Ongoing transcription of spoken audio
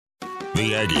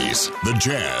The Aggies, the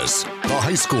Jazz, the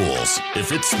high schools.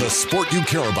 If it's the sport you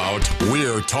care about,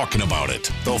 we're talking about it.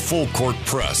 The Full Court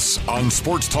Press on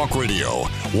Sports Talk Radio,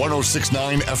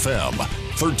 106.9 FM,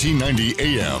 1390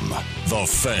 AM. The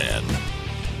Fan.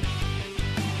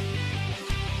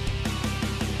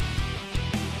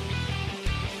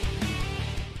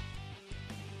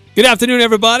 Good afternoon,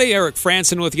 everybody. Eric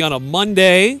Frandsen with you on a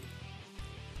Monday,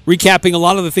 recapping a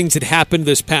lot of the things that happened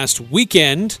this past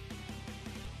weekend.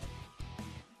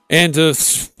 And,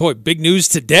 big news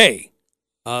today.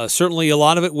 Certainly a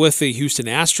lot of it with the Houston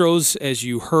Astros, as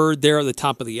you heard there at the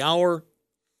top of the hour.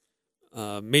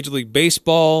 Major League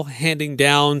Baseball handing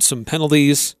down some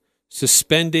penalties,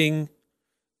 suspending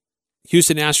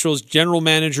Houston Astros general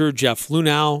manager Jeff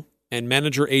Luhnow and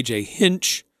manager AJ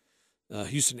Hinch.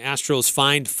 Houston Astros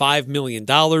fined $5 million,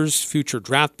 future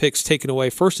draft picks taken away,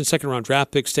 first and second round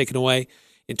draft picks taken away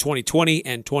in 2020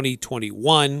 and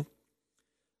 2021.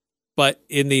 But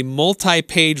in the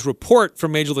multi-page report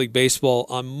from Major League Baseball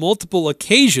on multiple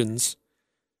occasions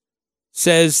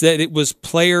says that it was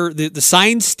the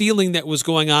sign stealing that was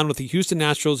going on with the Houston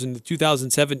Astros in the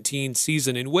 2017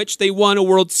 season, in which they won a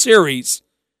World Series,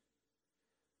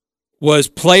 was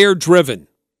player-driven.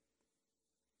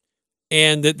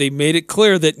 And that they made it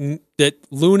clear that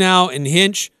Luhnow and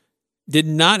Hinch did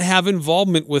not have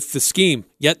involvement with the scheme,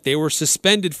 yet they were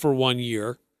suspended for 1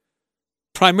 year,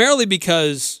 primarily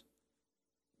because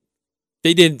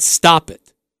they didn't stop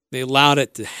it. They allowed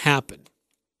it to happen.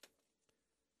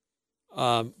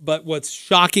 But what's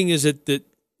shocking is that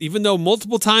even though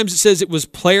multiple times it says it was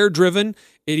player-driven,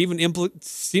 it even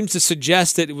seems to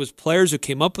suggest that it was players who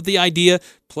came up with the idea,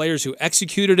 players who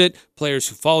executed it, players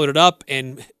who followed it up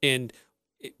and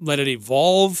let it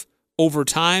evolve over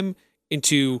time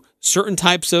into certain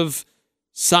types of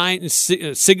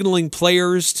signaling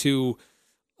players to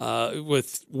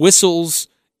with whistles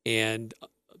and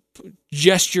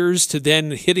gestures to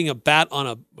then hitting a bat on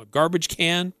a garbage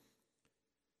can.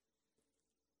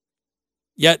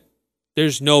 Yet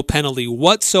there's no penalty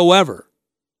whatsoever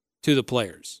to the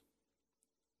players.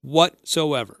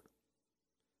 Whatsoever.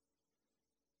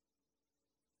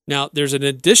 Now, there's an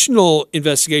additional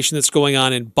investigation that's going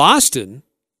on in Boston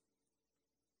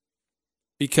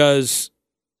because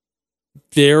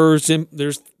there's an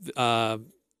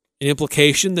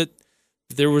implication that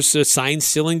there was a sign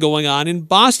stealing going on in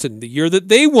Boston the year that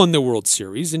they won the World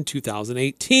Series in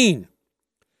 2018.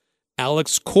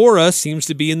 Alex Cora seems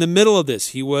to be in the middle of this.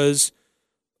 He was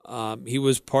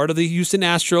part of the Houston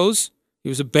Astros. He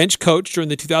was a bench coach during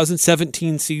the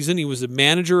 2017 season. He was a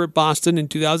manager at Boston in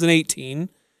 2018.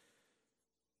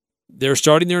 They're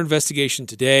starting their investigation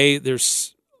today.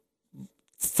 There's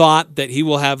thought that he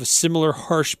will have a similar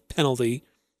harsh penalty.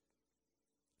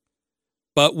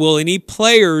 But will any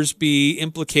players be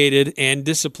implicated and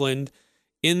disciplined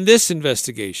in this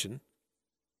investigation,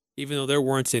 even though there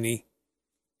weren't any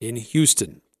in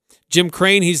Houston? Jim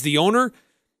Crane, he's the owner.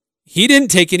 He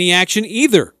didn't take any action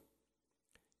either.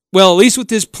 Well, at least with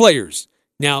his players.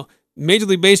 Now, Major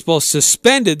League Baseball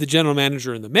suspended the general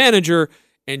manager and the manager,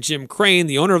 and Jim Crane,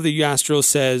 the owner of the Astros,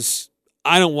 says,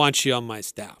 I don't want you on my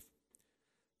staff.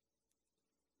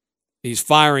 He's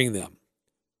firing them.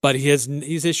 But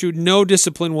he's issued no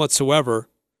discipline whatsoever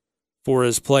for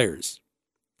his players.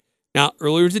 Now,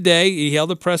 earlier today, he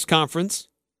held a press conference,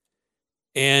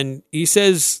 and he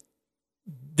says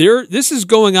this is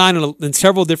going on in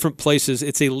several different places.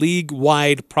 It's a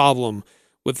league-wide problem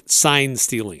with sign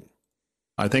stealing.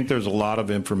 I think there's a lot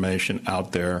of information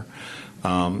out there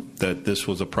that this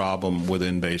was a problem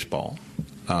within baseball.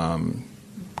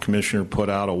 Commissioner put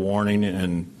out a warning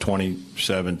in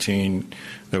 2017.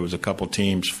 There was a couple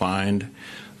teams fined.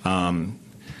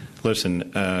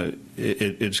 Listen,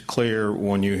 it's clear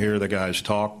when you hear the guys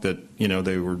talk that,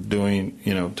 they were doing,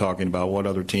 talking about what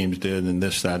other teams did and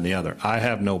this, that, and the other. I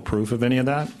have no proof of any of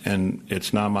that, and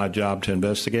it's not my job to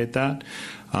investigate that.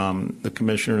 The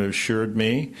commissioner assured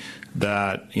me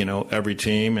that, every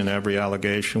team and every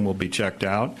allegation will be checked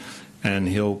out, and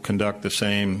he'll conduct the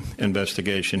same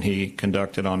investigation he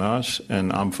conducted on us,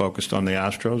 and I'm focused on the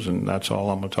Astros, and that's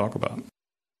all I'm going to talk about.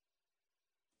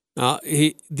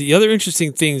 The other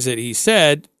interesting things that he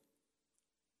said,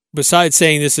 besides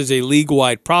saying this is a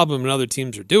league-wide problem and other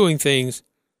teams are doing things,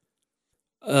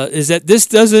 is that this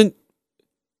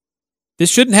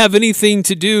shouldn't have anything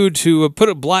to do to put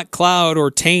a black cloud or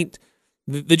taint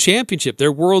the championship,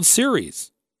 their World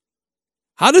Series.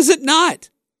 How does it not?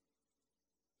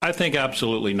 I think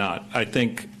absolutely not. I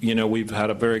think, we've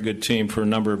had a very good team for a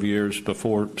number of years.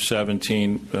 Before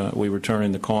 17, we were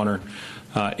turning the corner.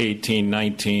 18,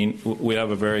 19, we have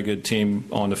a very good team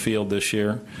on the field this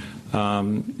year.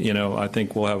 I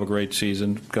think we'll have a great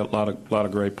season. Got a lot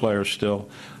of great players still,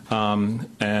 and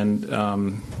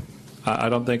I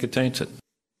don't think it taints it.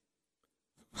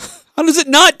 How does it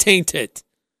not taint it?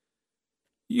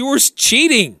 You were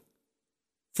cheating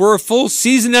for a full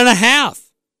season and a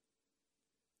half.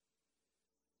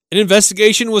 An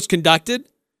investigation was conducted.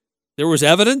 There was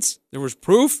evidence. There was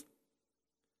proof.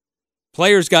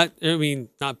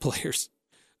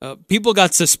 People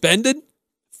got suspended.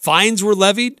 Fines were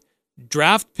levied.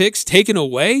 Draft picks taken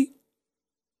away.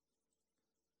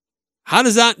 How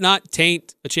does that not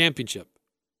taint a championship?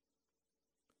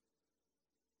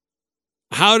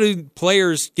 How do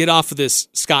players get off of this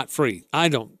scot-free? I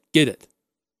don't get it.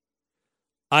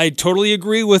 I totally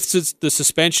agree with the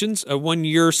suspensions. A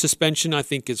 1-year suspension, I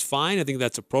think, is fine. I think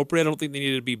that's appropriate. I don't think they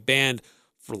need to be banned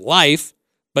for life.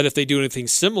 But if they do anything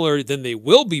similar, then they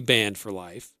will be banned for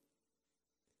life.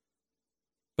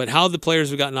 But how the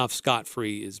players have gotten off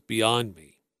scot-free is beyond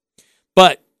me.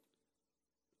 But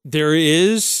there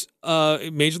is,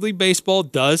 Major League Baseball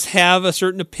does have a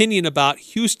certain opinion about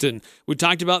Houston. We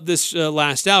talked about this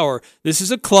last hour. This is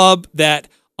a club that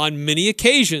on many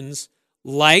occasions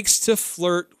likes to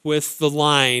flirt with the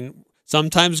line,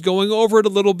 sometimes going over it a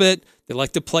little bit. They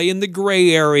like to play in the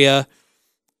gray area.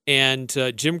 And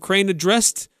Jim Crane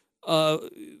addressed,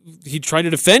 he tried to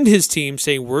defend his team,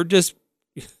 saying we're just,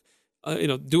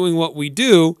 doing what we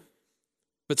do.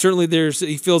 But certainly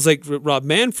he feels like Rob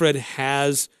Manfred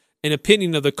has an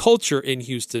opinion of the culture in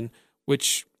Houston,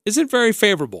 which isn't very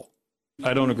favorable.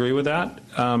 I don't agree with that.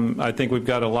 I think we've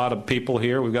got a lot of people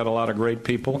here. We've got a lot of great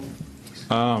people.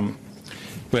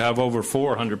 We have over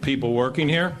 400 people working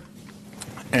here,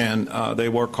 and they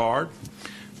work hard.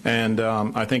 And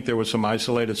I think there were some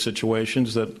isolated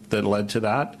situations that led to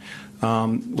that.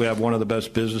 We have one of the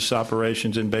best business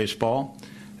operations in baseball.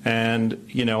 And,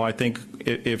 I think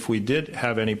if we did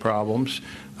have any problems,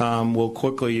 we'll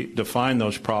quickly define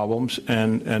those problems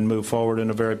and move forward in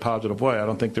a very positive way. I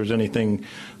don't think there's anything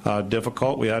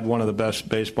difficult. We had one of the best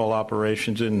baseball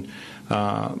operations in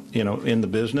the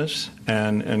business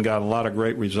and got a lot of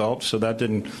great results. So that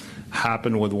didn't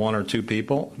happen with one or two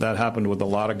people. That happened with a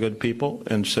lot of good people.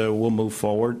 And so we'll move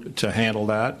forward to handle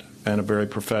that in a very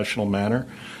professional manner.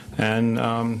 And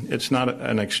it's not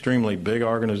an extremely big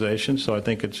organization, so I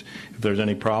think if there's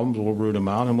any problems, we'll root them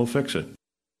out and we'll fix it.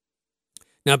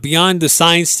 Now, beyond the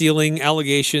sign stealing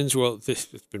allegations, well, this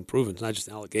has been proven, it's not just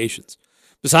allegations.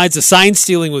 Besides the sign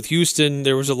stealing with Houston,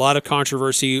 there was a lot of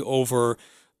controversy over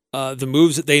the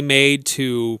moves that they made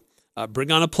to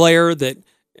bring on a player that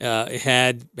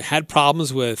had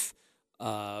problems with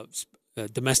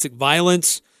domestic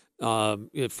violence.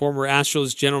 Former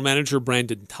Astros general manager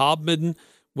Brandon Taubman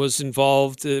was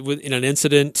involved in an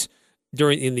incident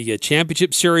in the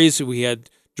championship series. We had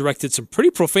directed some pretty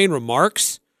profane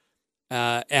remarks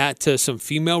at some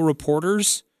female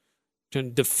reporters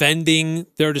defending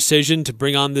their decision to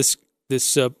bring on this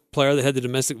player that had the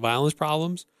domestic violence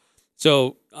problems.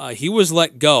 So he was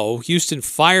let go. Houston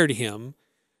fired him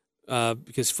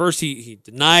because first he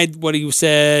denied what he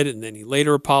said, and then he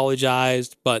later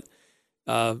apologized. But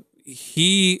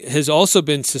he has also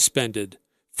been suspended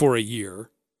for a year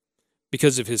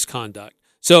because of his conduct.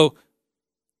 So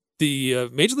the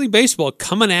Major League Baseball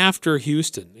coming after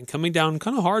Houston and coming down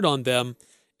kind of hard on them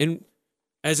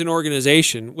as an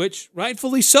organization, which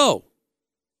rightfully so.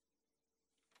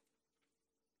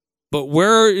 But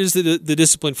where is the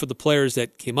discipline for the players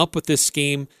that came up with this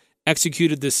scheme,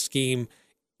 executed this scheme,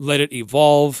 let it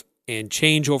evolve and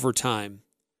change over time?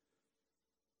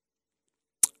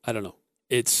 I don't know.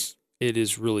 It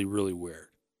is really, really weird.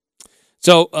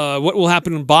 So what will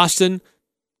happen in Boston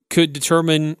could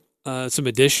determine some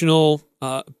additional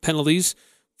penalties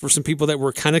for some people that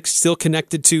were kind of still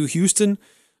connected to Houston.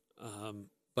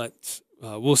 But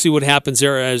we'll see what happens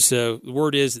there, as the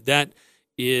word is that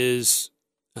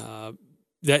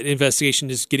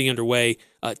investigation is getting underway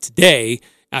today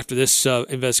after this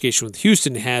investigation with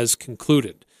Houston has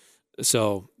concluded.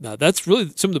 So that's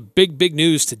really some of the big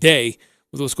news today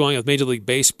with what's going on with Major League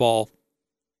Baseball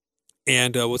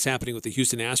and what's happening with the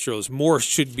Houston Astros. More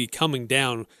should be coming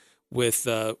down with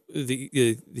the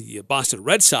Boston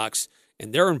Red Sox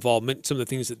and their involvement, some of the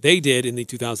things that they did in the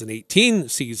 2018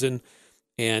 season,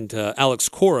 and Alex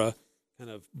Cora kind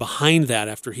of behind that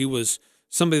after he was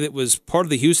somebody that was part of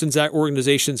the Houston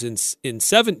organizations in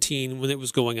 17 when it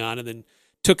was going on, and then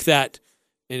took that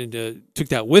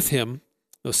with him,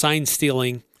 sign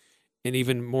stealing, and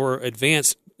even more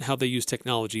advanced how they use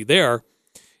technology there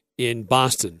in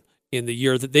Boston in the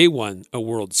year that they won a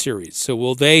World Series. So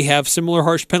will they have similar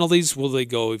harsh penalties? Will they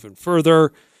go even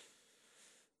further?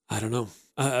 I don't know.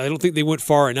 I don't think they went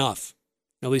far enough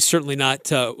At least certainly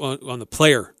not on the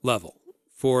player level.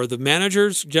 For the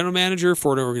managers, general manager,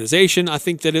 for an organization, I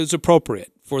think that it was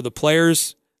appropriate. For the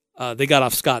players, they got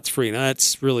off scot-free. Now,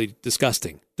 that's really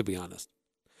disgusting, to be honest.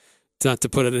 It's not to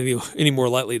put it any more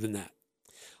lightly than that.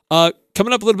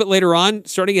 Coming up a little bit later on,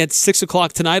 starting at 6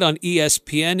 o'clock tonight on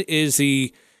ESPN, is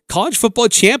the college football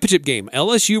championship game,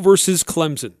 LSU versus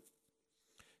Clemson.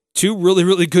 Two really,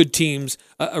 really good teams,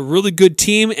 a really good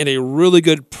team and a really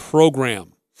good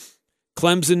program.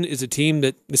 Clemson is a team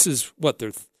that this is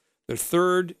their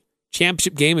third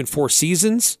championship game in 4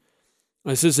 seasons.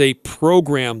 This is a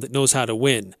program that knows how to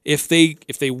win. If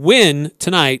they win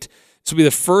tonight, this will be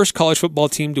the first college football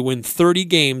team to win 30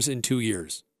 games in 2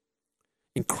 years.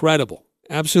 Incredible.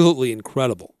 Absolutely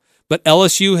incredible. But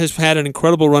LSU has had an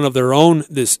incredible run of their own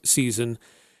this season.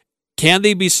 Can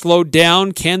they be slowed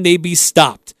down? Can they be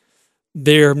stopped?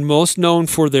 They're most known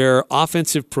for their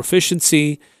offensive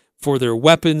proficiency, for their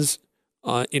weapons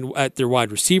at their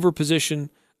wide receiver position,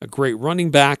 a great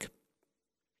running back,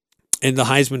 and the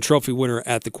Heisman Trophy winner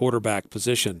at the quarterback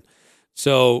position.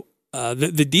 So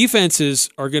the defenses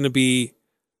are going to be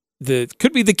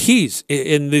could be the keys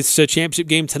in this championship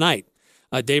game tonight.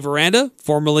 Dave Aranda,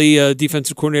 formerly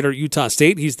defensive coordinator at Utah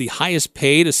State, he's the highest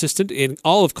paid assistant in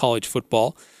all of college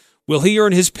football. Will he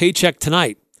earn his paycheck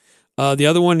tonight? The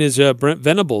other one is Brent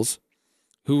Venables,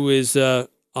 who is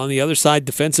on the other side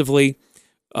defensively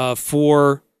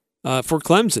for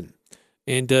Clemson.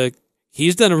 And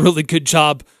he's done a really good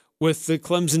job with the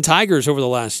Clemson Tigers over the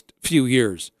last few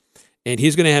years. And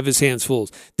he's going to have his hands full.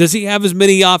 Does he have as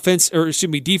many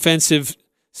defensive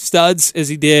studs as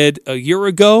he did a year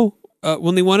ago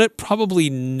when they won it? Probably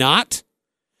not.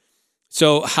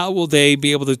 So how will they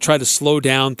be able to try to slow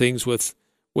down things with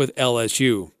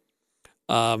LSU?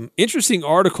 Interesting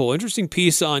article, interesting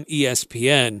piece on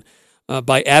ESPN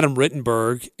by Adam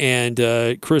Rittenberg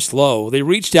and Chris Lowe. They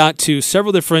reached out to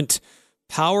several different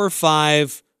Power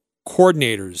 5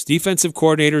 coordinators, defensive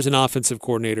coordinators and offensive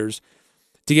coordinators,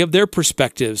 to give their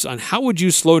perspectives on how would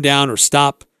you slow down or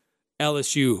stop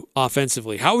LSU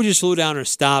offensively? How would you slow down or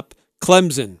stop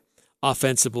Clemson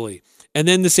offensively? And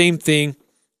then the same thing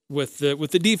with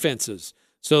the defenses.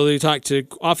 So they talked to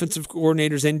offensive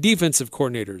coordinators and defensive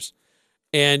coordinators.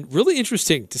 And really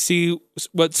interesting to see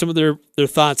what some of their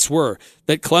thoughts were.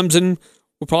 That Clemson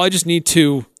will probably just need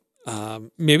to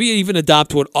maybe even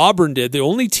adopt what Auburn did. The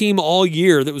only team all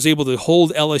year that was able to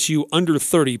hold LSU under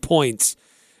 30 points.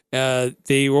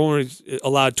 They were only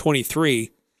allowed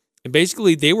 23. And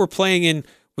basically they were playing in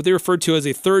what they referred to as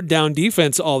a third down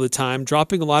defense all the time,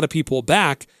 dropping a lot of people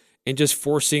back and just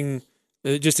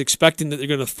expecting that they're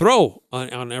going to throw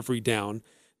on every down.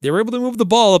 They were able to move the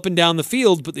ball up and down the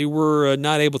field, but they were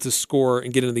not able to score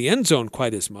and get into the end zone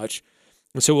quite as much.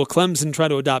 And so will Clemson try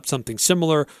to adopt something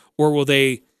similar, or will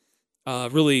they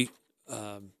really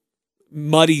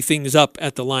muddy things up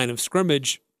at the line of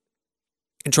scrimmage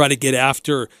and try to get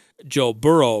after Joe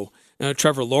Burrow?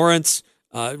 Trevor Lawrence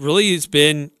really has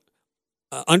been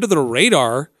under the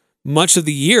radar much of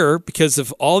the year because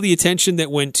of all the attention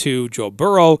that went to Joe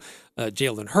Burrow,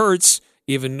 Jalen Hurts,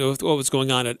 even with what was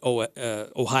going on at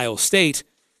Ohio State.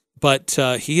 But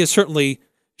he has certainly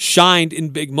shined in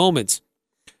big moments.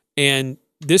 And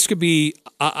this could be,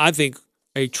 I think,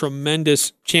 a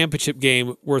tremendous championship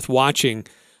game worth watching.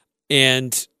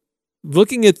 And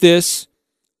looking at this,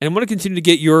 and I'm going to continue to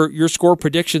get your score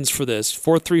predictions for this,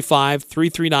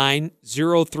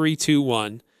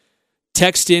 435-339-0321.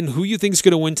 Text in who you think is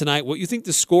going to win tonight, what you think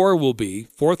the score will be,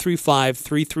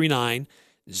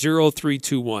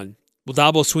 435-339-0321. Will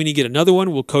Dabo Sweeney get another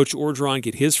one? Will Coach Orgeron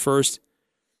get his first?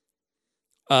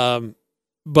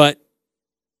 But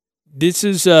this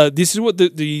is what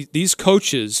these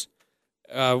coaches,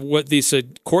 what these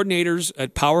coordinators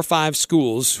at Power 5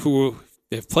 schools who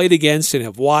have played against and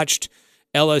have watched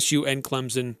LSU and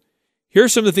Clemson. Here are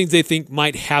some of the things they think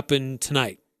might happen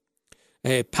tonight.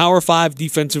 A Power 5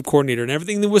 defensive coordinator, and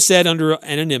everything that was said under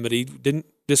anonymity, didn't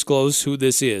disclose who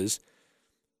this is.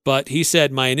 But he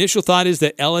said, my initial thought is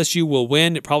that LSU will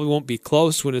win. It probably won't be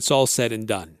close when it's all said and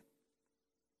done.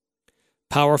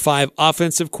 Power 5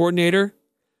 offensive coordinator,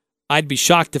 I'd be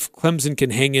shocked if Clemson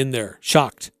can hang in there.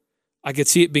 Shocked. I could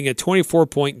see it being a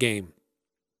 24-point game.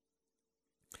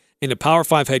 And a Power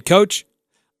 5 head coach,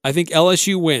 I think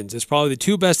LSU wins. It's probably the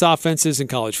two best offenses in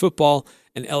college football,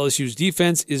 and LSU's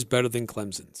defense is better than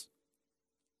Clemson's.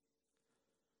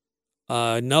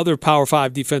 Another Power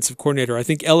 5 defensive coordinator, I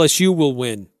think LSU will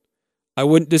win. I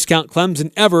wouldn't discount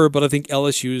Clemson ever, but I think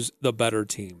LSU's the better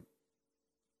team.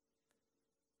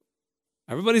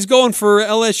 Everybody's going for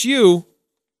LSU,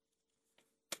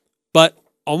 but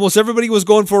almost everybody was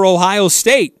going for Ohio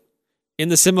State in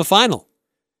the semifinal.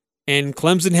 and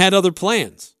Clemson had other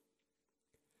plans.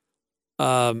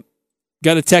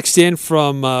 Got a text in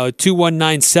from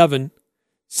 2197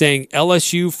 saying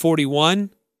LSU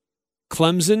 41,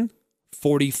 Clemson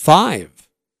 45.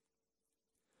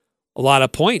 A lot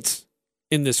of points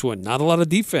in this one, not a lot of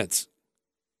defense.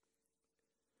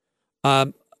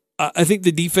 I think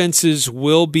the defenses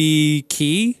will be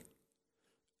key.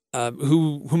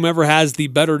 Whomever has the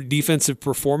better defensive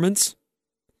performance,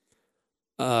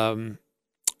 who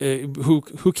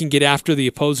can get after the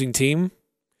opposing team.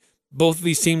 Both of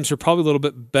these teams are probably a little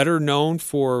bit better known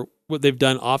for what they've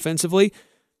done offensively.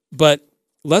 But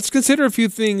let's consider a few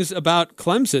things about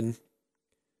Clemson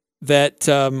that,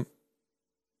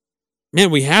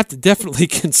 we have to definitely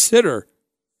consider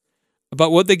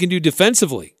about what they can do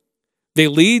defensively. They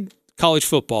lead college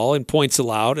football in points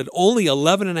allowed at only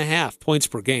 11.5 points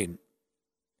per game.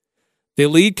 They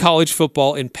lead college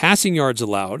football in passing yards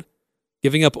allowed,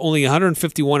 giving up only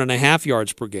 151.5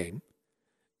 yards per game.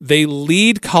 They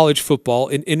lead college football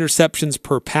in interceptions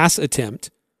per pass attempt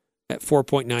at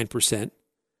 4.9%.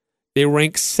 They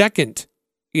rank second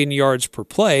in yards per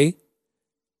play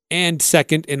and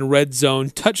second in red zone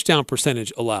touchdown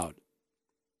percentage allowed.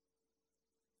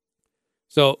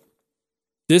 So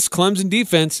this Clemson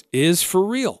defense is for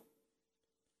real.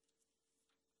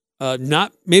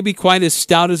 Not maybe quite as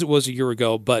stout as it was a year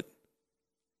ago, but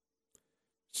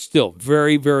still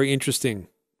very, very interesting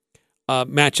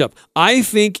matchup. I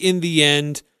think in the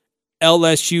end,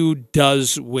 LSU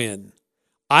does win.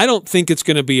 I don't think it's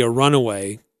going to be a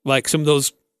runaway like some of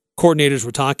those coordinators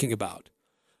were talking about.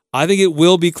 I think it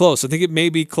will be close. I think it may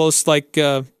be close like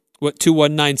what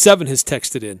 2197 has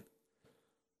texted in.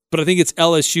 But I think it's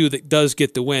LSU that does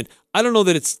get the win. I don't know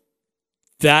that it's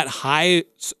that high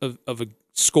of a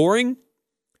scoring.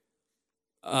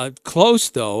 Close,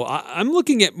 though. I'm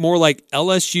looking at more like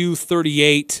LSU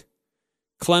 38,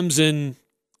 Clemson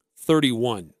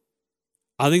 31.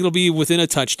 I think it'll be within a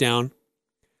touchdown.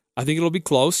 I think it'll be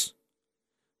close.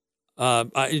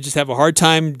 I just have a hard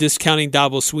time discounting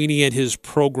Dabo Swinney and his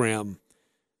program.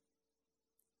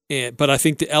 But I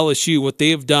think the LSU, what they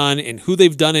have done and who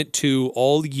they've done it to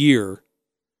all year,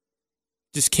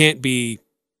 just can't be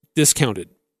discounted.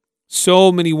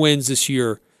 So many wins this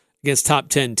year against top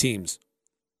 10 teams.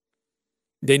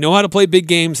 They know how to play big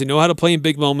games. They know how to play in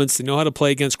big moments. They know how to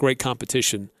play against great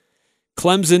competition.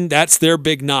 Clemson, that's their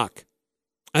big knock.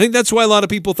 I think that's why a lot of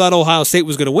people thought Ohio State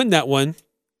was going to win that one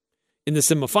in the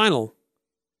semifinal.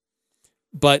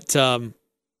 But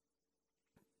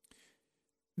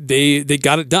they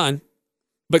got it done.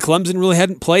 But Clemson really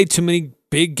hadn't played too many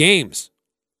big games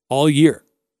all year.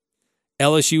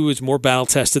 LSU is more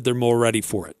battle-tested. They're more ready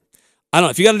for it. I don't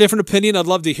know. If you got a different opinion, I'd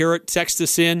love to hear it. Text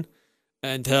us in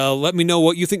and let me know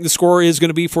what you think the score is going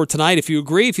to be for tonight. If you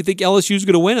agree, if you think LSU is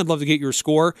going to win, I'd love to get your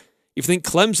score. If you think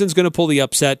Clemson's going to pull the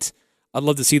upset, I'd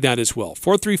love to see that as well.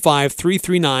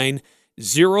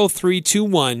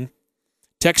 435-339-0321.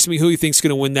 Text me who you think is going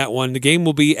to win that one. The game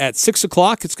will be at 6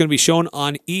 o'clock. It's going to be shown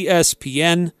on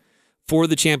ESPN for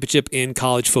the championship in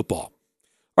college football.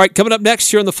 All right, coming up next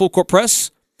here on the Full Court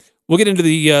Press, we'll get into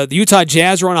the Utah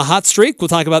Jazz are on a hot streak. We'll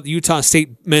talk about the Utah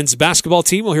State men's basketball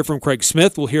team. We'll hear from Craig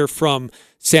Smith. We'll hear from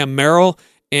Sam Merrill.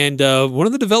 And one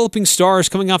of the developing stars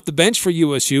coming off the bench for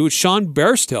USU is Sean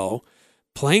Bairstow,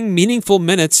 playing meaningful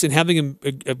minutes and having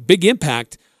a big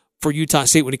impact for Utah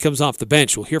State when he comes off the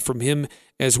bench. We'll hear from him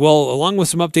as well, along with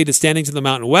some updated standings in the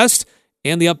Mountain West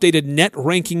and the updated net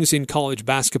rankings in college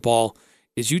basketball.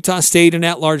 Is Utah State an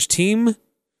at-large team?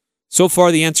 So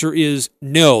far, the answer is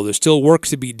no. There's still work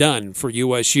to be done for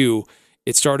USU.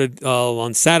 It started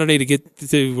on Saturday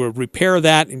to repair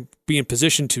that and be in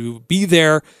position to be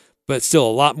there, but still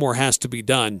a lot more has to be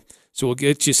done. So we'll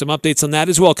get you some updates on that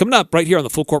as well. Coming up right here on the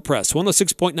Full Court Press,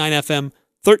 106.9 FM,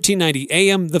 1390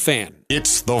 AM, The Fan.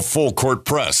 It's the Full Court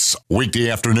Press, weekday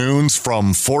afternoons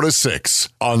from 4 to 6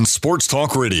 on Sports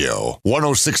Talk Radio,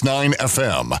 106.9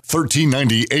 FM,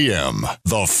 1390 AM,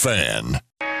 The Fan.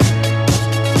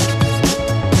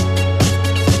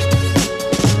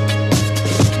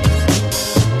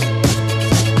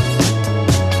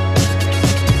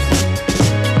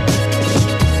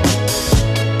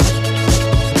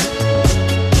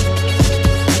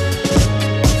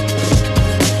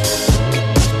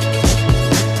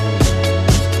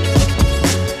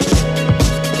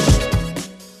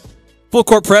 Full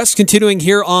Court Press continuing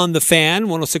here on The Fan,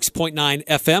 106.9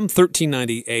 FM,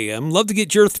 1390 AM. Love to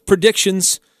get your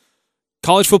predictions.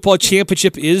 College football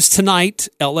championship is tonight,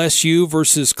 LSU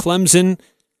versus Clemson.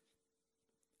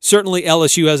 Certainly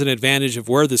LSU has an advantage of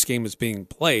where this game is being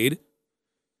played.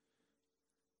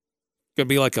 Going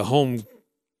to be like a home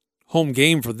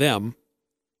game for them.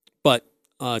 But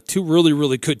Two really,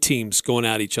 really good teams going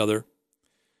at each other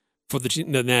for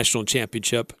the national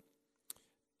championship.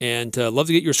 And love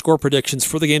to get your score predictions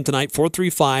for the game tonight,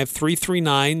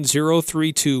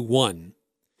 435-339-0321.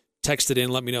 Text it in,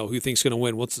 let me know who you think's going to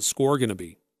win. What's the score going to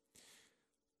be?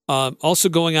 Also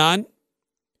going on,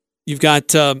 you've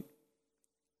got some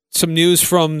news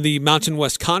from the Mountain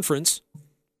West Conference.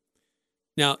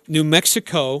 Now, New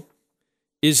Mexico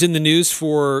is in the news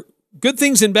for good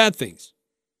things and bad things.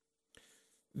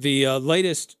 The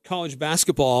latest college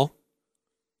basketball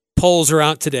polls are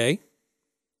out today.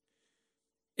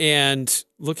 And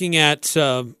looking at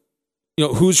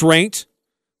who's ranked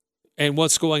and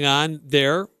what's going on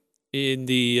there in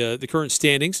the current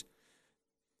standings.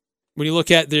 When you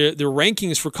look at the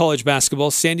rankings for college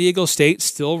basketball, San Diego State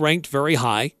still ranked very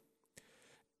high.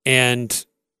 And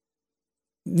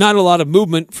not a lot of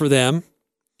movement for them.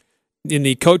 In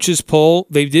the coaches poll,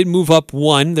 they did move up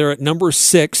one. They're at number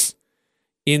 6.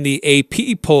 In the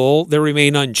AP poll, they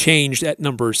remain unchanged at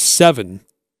number 7.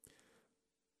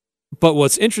 But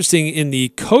what's interesting, in the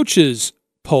coaches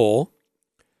poll,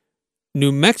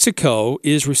 New Mexico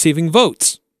is receiving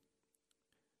votes.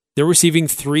 They're receiving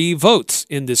 3 votes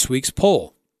in this week's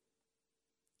poll.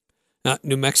 Now,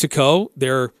 New Mexico,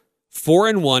 they're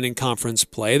 4-1 in conference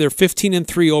play. They're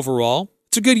 15-3 overall.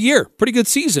 It's a good year, pretty good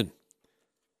season.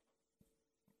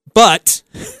 But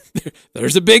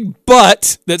there's a big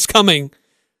but that's coming.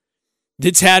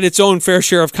 It's had its own fair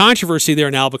share of controversy there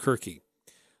in Albuquerque.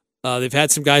 They've had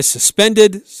some guys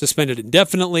suspended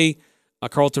indefinitely.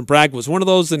 Carlton Bragg was one of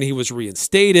those, and he was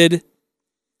reinstated.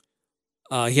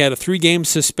 He had a 3-game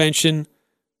suspension.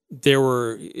 There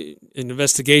were an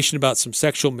investigation about some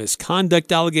sexual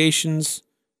misconduct allegations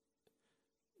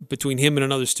between him and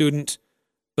another student.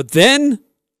 But then,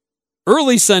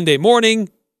 early Sunday morning,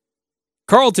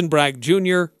 Carlton Bragg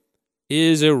Jr.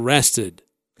 is arrested.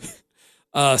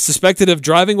 Suspected of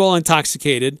driving while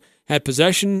intoxicated, had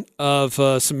possession of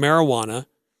some marijuana,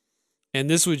 and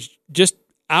this was just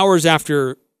hours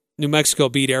after New Mexico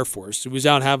beat Air Force. He was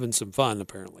out having some fun,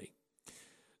 apparently.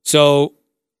 So,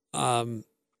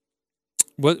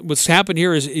 what's happened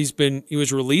here is he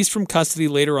was released from custody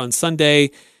later on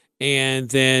Sunday, and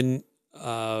then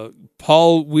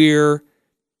Paul Weir,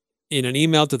 in an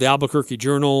email to the Albuquerque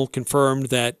Journal, confirmed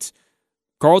that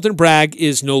Carlton Bragg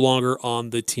is no longer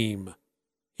on the team.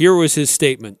 Here was his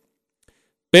statement.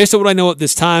 Based on what I know at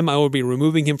this time, I will be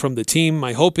removing him from the team.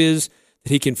 My hope is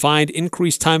that he can find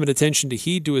increased time and attention to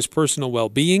heed to his personal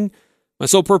well-being. My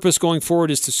sole purpose going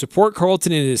forward is to support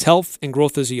Carlton in his health and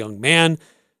growth as a young man.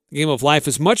 The game of life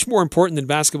is much more important than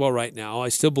basketball right now. I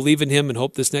still believe in him and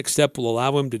hope this next step will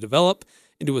allow him to develop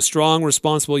into a strong,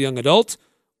 responsible young adult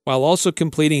while also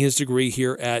completing his degree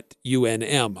here at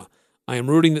UNM. I am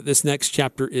rooting that this next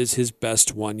chapter is his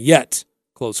best one yet.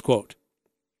 Close quote.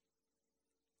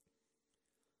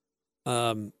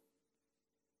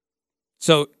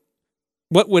 So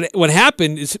what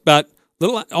happened is about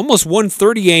almost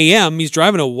 1:30 a.m. He's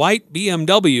driving a white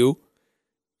BMW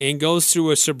and goes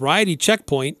through a sobriety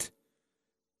checkpoint,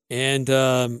 and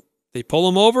they pull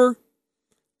him over.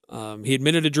 He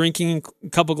admitted to drinking a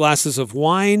couple glasses of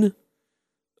wine,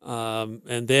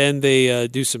 and then they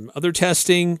do some other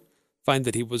testing, find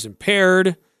that he was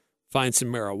impaired, find some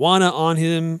marijuana on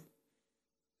him.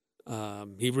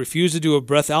 He refused to do a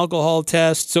breath alcohol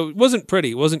test, so it wasn't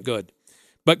pretty. It wasn't good.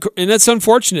 And that's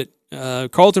unfortunate.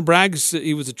 Carlton Bragg,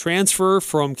 he was a transfer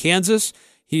from Kansas.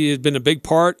 He had been a big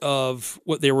part of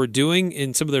what they were doing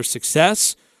in some of their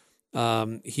success.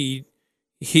 But he's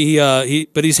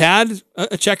had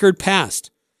a checkered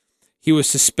past. He was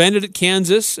suspended at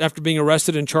Kansas after being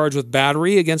arrested and charged with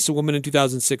battery against a woman in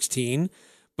 2016.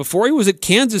 Before he was at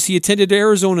Kansas, he attended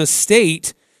Arizona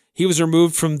State. He was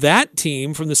removed from that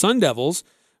team, from the Sun Devils,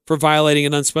 for violating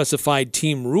an unspecified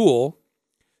team rule.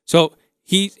 So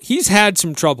he's had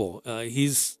some trouble.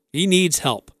 He needs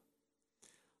help.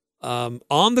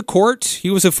 On the court, he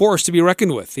was a force to be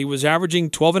reckoned with. He was averaging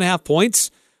 12.5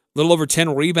 points, a little over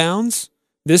 10 rebounds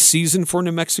this season for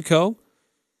New Mexico.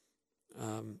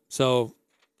 So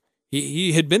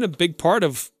he had been a big part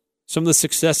of some of the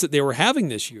success that they were having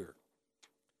this year.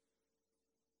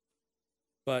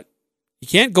 But you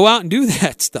can't go out and do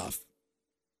that stuff.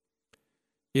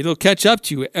 It'll catch up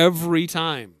to you every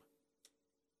time.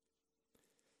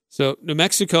 So New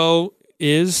Mexico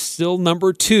is still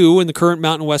number 2 in the current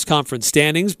Mountain West Conference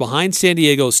standings, behind San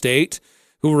Diego State,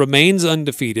 who remains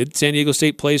undefeated. San Diego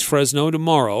State plays Fresno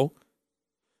tomorrow.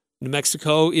 New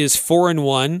Mexico is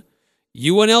 4-1.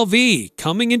 UNLV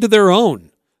coming into their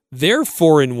own. They're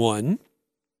 4-1.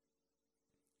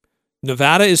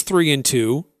 Nevada is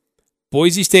 3-2.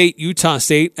 Boise State, Utah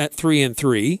State at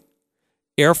 3-3.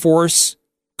 Air Force,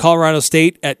 Colorado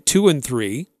State at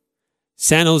 2-3.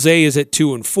 San Jose is at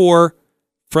 2-4.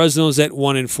 Fresno's at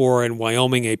 1-4, and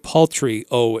Wyoming a paltry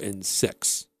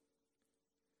 0-6.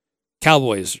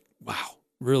 Cowboys, wow,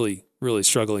 really, really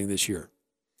struggling this year.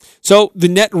 So the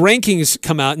net rankings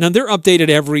come out. Now, they're updated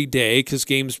every day because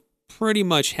games pretty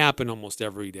much happen almost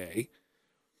every day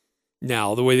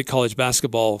now, the way that college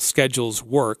basketball schedules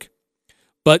work.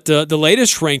 But the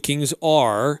latest rankings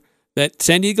are that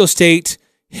San Diego State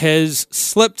has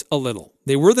slipped a little.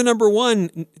 They were the number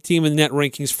one team in the net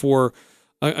rankings for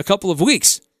a couple of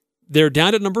weeks. They're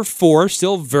down to number 4,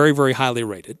 still very, very highly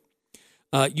rated.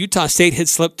 Utah State had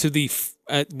slipped to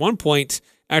at one point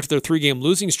after their 3-game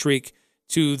losing streak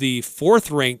to the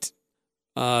 4th-ranked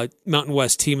Mountain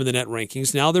West team in the net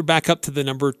rankings. Now they're back up to the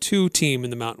number 2 team in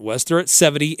the Mountain West. They're at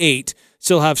 78,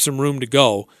 still have some room to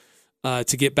go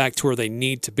to get back to where they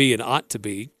need to be and ought to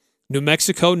be. New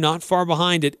Mexico not far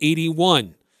behind at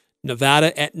 81.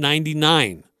 Nevada at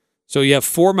 99. So you have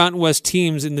 4 Mountain West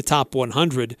teams in the top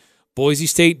 100. Boise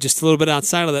State just a little bit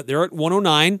outside of that. They're at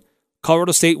 109.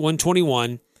 Colorado State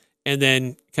 121. And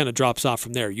then kind of drops off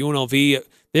from there. UNLV,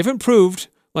 they've improved.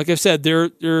 Like I said, they're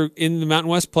in the Mountain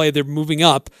West play. They're moving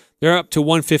up. They're up to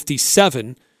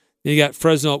 157. Then you got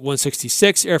Fresno at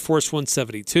 166, Air Force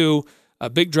 172. A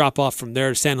big drop off from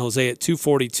there. San Jose at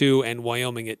 242 and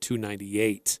Wyoming at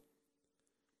 298.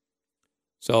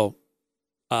 So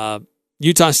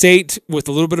Utah State with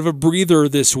a little bit of a breather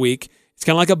this week. It's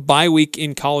kind of like a bye week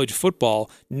in college football.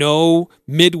 No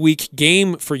midweek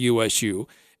game for USU.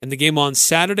 And the game on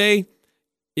Saturday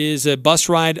is a bus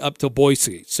ride up to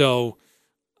Boise. So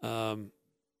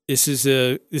this is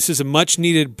a much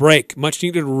needed break, much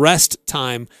needed rest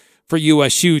time for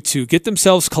USU to get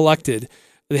themselves collected.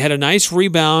 They had a nice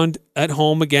rebound at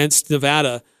home against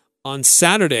Nevada on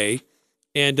Saturday,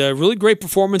 and a really great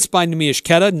performance by Neemias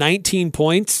Queta, 19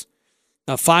 points,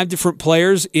 5 different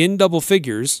players in double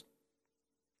figures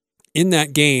in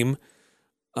that game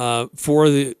for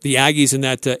the Aggies in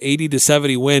that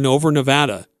 80-70 win over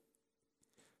Nevada.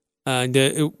 And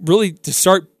really to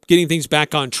start getting things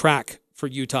back on track for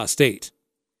Utah State.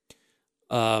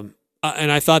 And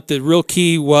I thought the real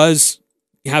key was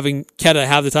having Queta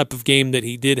have the type of game that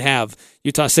he did have.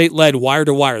 Utah State led wire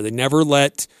to wire. They never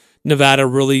let Nevada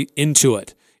really into it.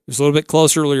 It was a little bit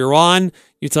closer earlier on.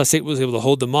 Utah State was able to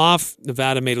hold them off.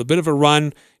 Nevada made a bit of a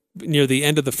run near the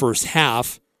end of the first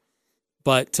half.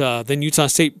 But then Utah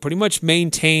State pretty much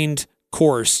maintained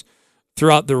course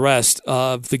throughout the rest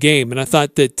of the game. And I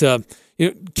thought that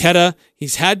Queta,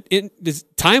 he's had his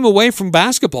time away from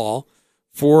basketball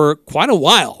for quite a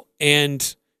while.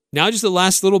 And now just the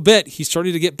last little bit, he's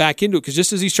starting to get back into it. Because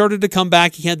just as he started to come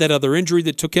back, he had that other injury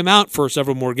that took him out for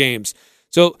several more games.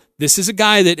 So this is a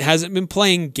guy that hasn't been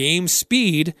playing game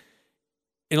speed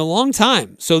in a long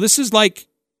time. So this is like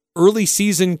early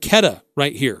season Queta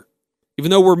right here. Even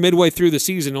though we're midway through the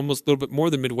season, almost a little bit more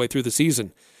than midway through the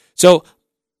season. So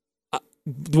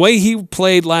the way he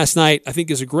played last night, I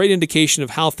think, is a great indication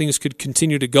of how things could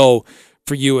continue to go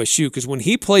for USU. Because when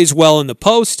he plays well in the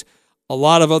post, a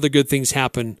lot of other good things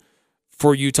happen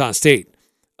for Utah State.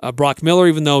 Brock Miller,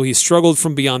 even though he struggled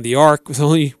from beyond the arc with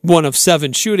only 1 of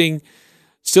 7 shooting,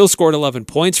 still scored 11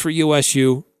 points for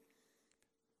USU.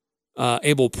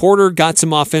 Abel Porter got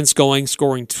some offense going,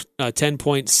 scoring 10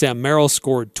 points. Sam Merrill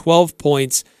scored 12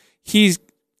 points. This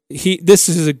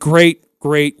is a great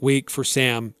week for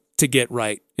Sam to get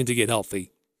right and to get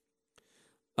healthy.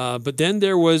 But then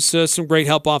there was some great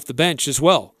help off the bench as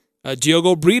well.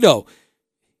 Diogo Brito,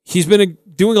 he's been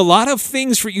doing a lot of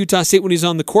things for Utah State when he's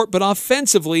on the court, but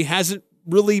offensively hasn't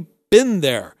really been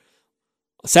there.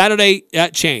 Saturday,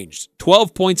 that changed.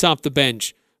 12 points off the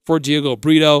bench for Diogo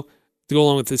Brito to go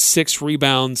along with his 6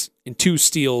 rebounds and 2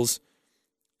 steals.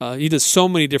 He does so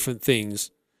many different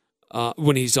things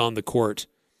when he's on the court.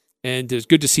 And it's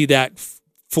good to see that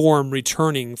form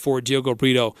returning for Diogo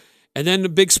Brito. And then a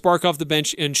big spark off the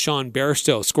bench in Sean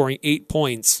Bairstow, scoring 8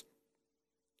 points,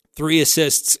 3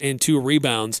 assists, and 2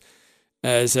 rebounds,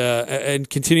 and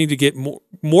continuing to get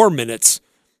more minutes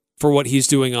for what he's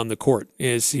doing on the court.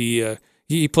 As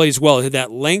he plays well.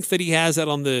 That length that he has out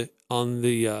on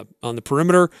the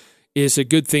perimeter is a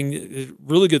good thing, a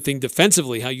really good thing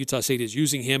defensively. How Utah State is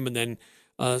using him, and then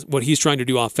what he's trying to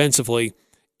do offensively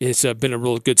has been a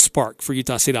real good spark for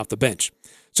Utah State off the bench.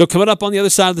 So coming up on the other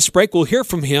side of this break, we'll hear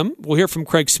from him. We'll hear from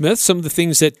Craig Smith, some of the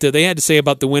things that they had to say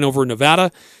about the win over Nevada,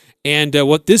 and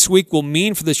what this week will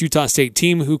mean for this Utah State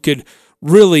team, who could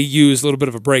really use a little bit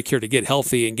of a break here to get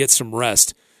healthy and get some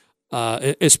rest,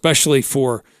 especially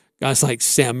for guys like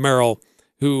Sam Merrill,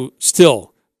 who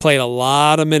still played a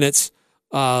lot of minutes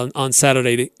on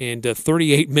Saturday, and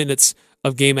 38 minutes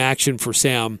of game action for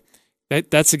Sam.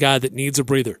 That's a guy that needs a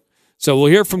breather. So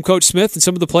we'll hear from Coach Smith and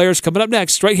some of the players coming up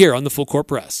next right here on the Full Court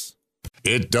Press.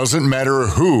 It doesn't matter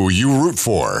who you root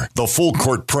for. The Full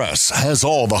Court Press has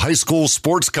all the high school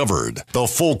sports covered. The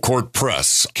Full Court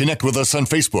Press. Connect with us on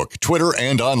Facebook, Twitter,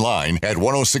 and online at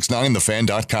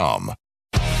 1069thefan.com.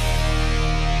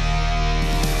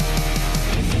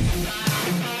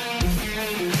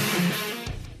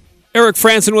 Eric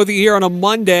Frandsen with you here on a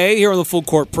Monday here on the Full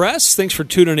Court Press. Thanks for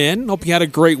tuning in. Hope you had a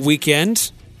great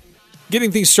weekend.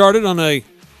 Getting things started on a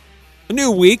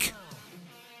new week.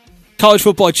 College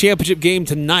football championship game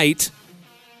tonight.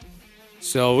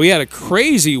 So we had a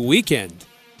crazy weekend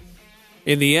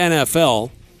in the NFL.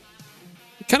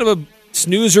 Kind of a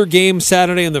snoozer game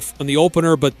Saturday on the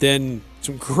opener, but then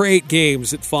some great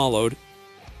games that followed.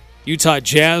 Utah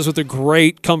Jazz with a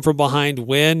great come-from-behind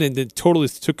win and then totally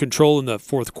took control in the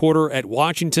fourth quarter at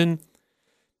Washington.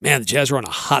 Man, the Jazz are on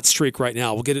a hot streak right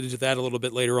now. We'll get into that a little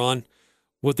bit later on,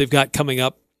 what they've got coming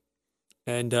up.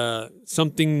 And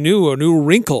something new, a new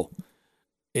wrinkle.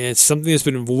 And it's something that's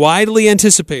been widely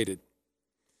anticipated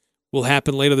will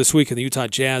happen later this week, and the Utah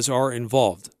Jazz are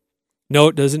involved. No,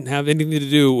 it doesn't have anything to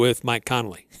do with Mike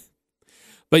Conley.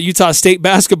 But Utah State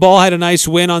basketball had a nice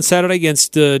win on Saturday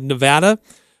against Nevada,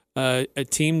 a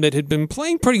team that had been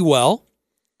playing pretty well.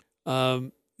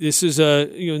 This is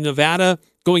Nevada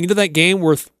going into that game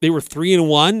where they were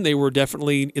 3-1. They were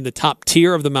definitely in the top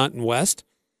tier of the Mountain West.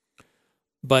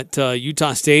 But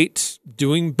Utah State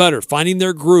doing better, finding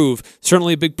their groove.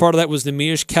 Certainly a big part of that was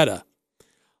Neemias Queta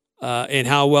and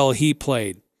how well he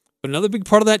played. But another big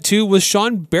part of that, too, was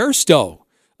Sean Bairstow.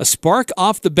 A spark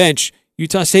off the bench.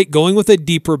 Utah State going with a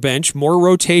deeper bench, more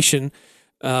rotation.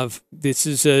 This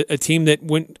is a team that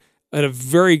went at a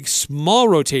very small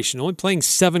rotation, only playing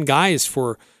 7 guys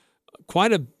for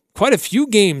quite a few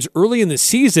games early in the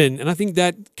season, and I think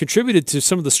that contributed to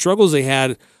some of the struggles they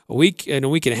had a week and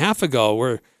a half ago,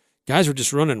 where guys were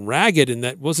just running ragged, and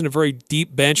that wasn't a very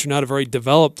deep bench or not a very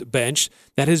developed bench.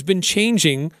 That has been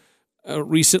changing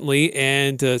recently,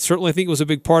 and certainly I think it was a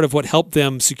big part of what helped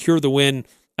them secure the win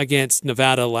against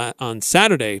Nevada on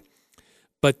Saturday.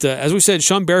 But as we said,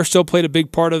 Sean Bairstow played a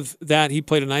big part of that. He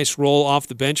played a nice role off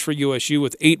the bench for USU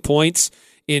with 8 points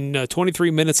in 23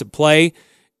 minutes of play.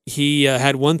 He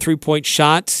had 1 3-point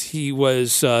shot. He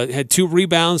had 2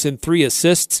 rebounds and 3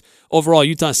 assists. Overall,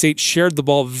 Utah State shared the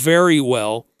ball very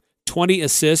well. 20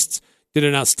 assists. Did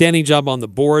an outstanding job on the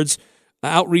boards.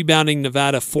 Out-rebounding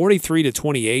Nevada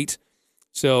 43-28.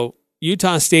 So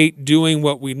Utah State doing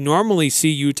what we normally see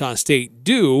Utah State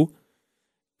do,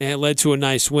 and it led to a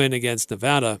nice win against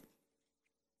Nevada.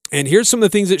 And here's some of the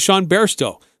things that Sean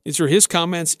Bairstow, these are his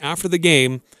comments after the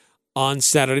game on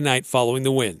Saturday night following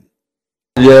the win.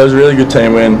 Yeah, it was a really good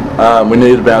team win. We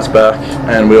needed to bounce back,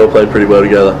 and we all played pretty well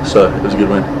together, so it was a good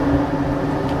win.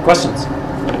 Questions?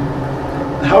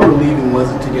 How relieving was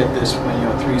it to get this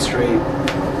win? 3 straight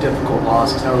difficult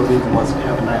losses. How relieving was it to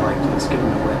have a night like this, getting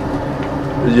a win?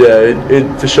 Yeah,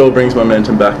 it for sure brings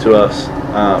momentum back to us.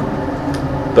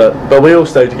 But we all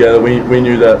stayed together. We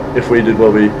knew that if we did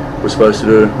what we were supposed to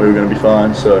do, we were going to be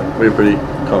fine. So we were pretty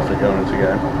confident going into the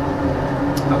game.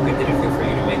 How good did it feel for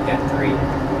you to make that 3?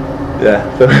 Yeah,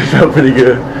 felt pretty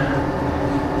good.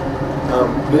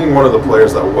 Being one of the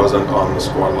players that wasn't on the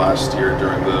squad last year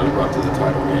during the run to the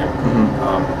title game,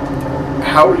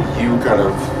 how do you kind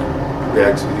of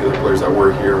react to the other players that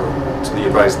were here, to the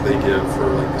advice that they give for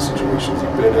the situations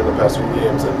you've been in the past few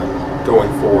games, and then going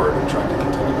forward and trying to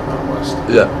continue the Mountain West?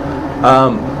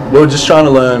 Yeah, we're just trying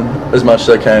to learn as much as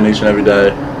I can each and every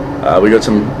day. We got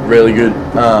some really good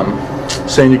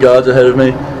senior guards ahead of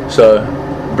me, so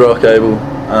Brock, Abel,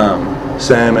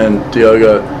 Sam, and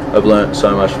Diogo. I've learned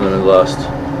so much from them in the last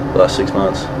 6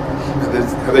 months.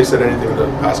 Have they said anything in the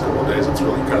past couple of days that's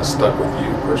really kind of stuck with you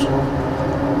personally?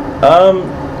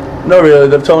 Not really.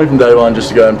 They've told me from day one just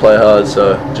to go and play hard,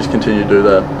 so just continue to do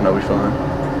that and I'll be fine.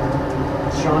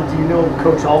 Sean, do you know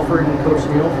Coach Alford and Coach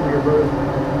Neal from your brother?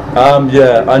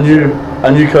 Yeah, I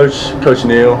knew Coach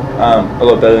Neal a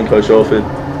lot better than Coach Alford.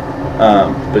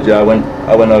 But yeah, I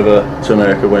went over to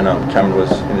America when Cameron was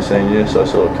in his senior year, so I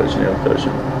saw Coach Neal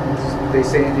coaching. Did they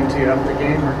say anything to you after the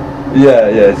game? Or? Yeah,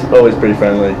 it's always pretty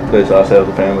friendly. They just ask how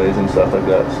the families and stuff like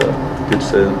that, so good to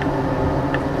see them.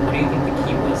 What do you think the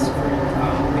key was for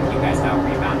with you guys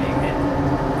out-rebounding and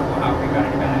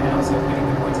also getting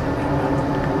the points in the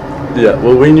rebound? Yeah,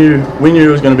 well, we knew it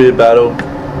was going to be a battle,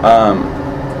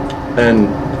 and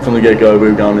from the get-go we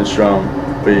were going in strong.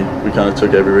 We kind of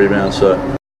took every rebound, so.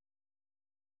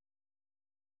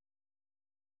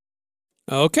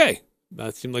 Okay.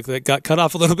 That seemed like that got cut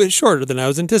off a little bit shorter than I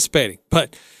was anticipating.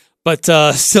 But But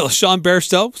still, Sean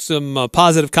Bairstow, some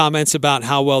positive comments about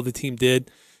how well the team did.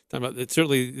 Talking about that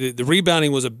certainly the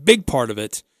rebounding was a big part of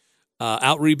it.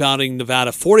 Out-rebounding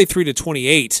Nevada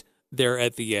 43-28 there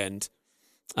at the end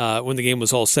when the game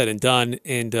was all said and done,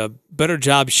 and better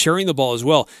job sharing the ball as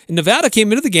well. And Nevada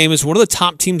came into the game as one of the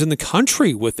top teams in the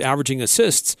country with averaging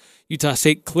assists. Utah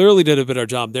State clearly did a better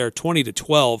job there,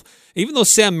 20-12. Even though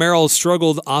Sam Merrill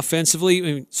struggled offensively, I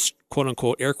mean,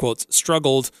 quote-unquote, air quotes,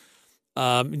 struggled,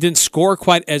 didn't score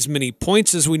quite as many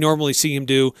points as we normally see him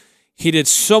do. He did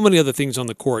so many other things on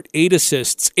the court. 8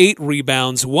 assists, 8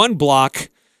 rebounds, 1 block.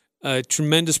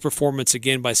 Tremendous performance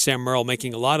again by Sam Merrill,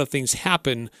 making a lot of things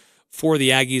happen for the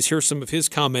Aggies. Here's some of his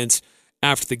comments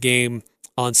after the game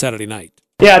on Saturday night.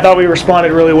 Yeah, I thought we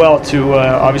responded really well to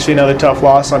obviously another tough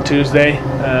loss on Tuesday.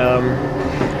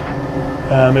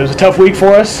 It was a tough week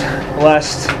for us, the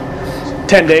last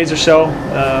 10 days or so,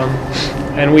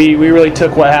 and we really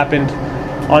took what happened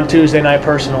on Tuesday night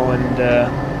personal, and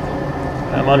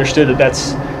understood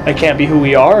that can't be who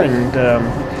we are, and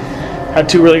had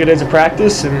 2 really good days of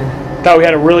practice, and thought we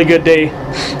had a really good day,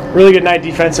 really good night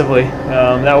defensively.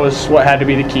 That was what had to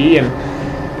be the key,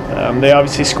 and they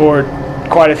obviously scored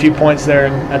quite a few points there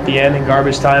at the end in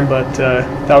garbage time, but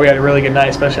thought we had a really good night,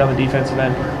 especially on the defensive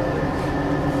end.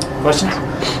 Questions?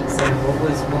 Sam,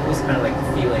 what was kind of like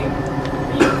the feeling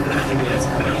for you minutes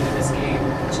coming into this game,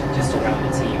 just around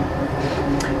the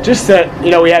team? Just that,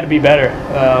 we had to be better.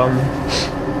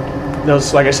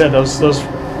 Like I said, those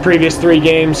previous 3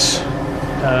 games,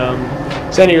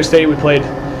 San Diego State, we played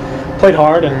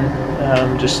hard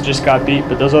and just got beat.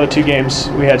 But those other 2 games,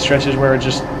 we had stretches where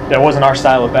that wasn't our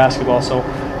style of basketball. So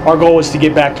our goal was to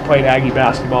get back to playing Aggie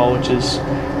basketball, which is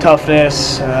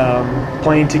toughness,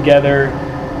 playing together,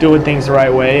 doing things the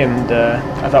right way, and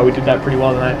I thought we did that pretty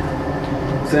well tonight.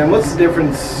 Sam, what's the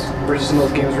difference versus some of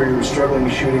those games where you were struggling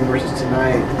shooting versus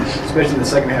tonight, especially in the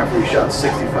second half where you shot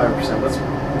 65%? What's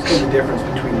the difference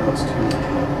between those 2?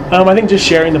 I think just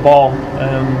sharing the ball.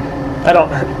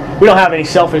 We don't have any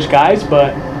selfish guys,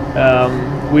 but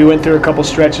we went through a couple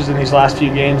stretches in these last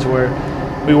few games where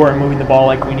we weren't moving the ball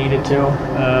like we needed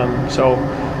to. So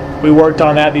we worked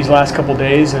on that these last couple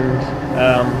days, and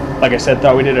like I said,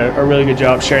 thought we did a really good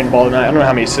job sharing the ball tonight. I don't know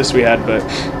how many assists we had, but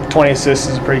 20 assists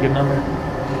is a pretty good number.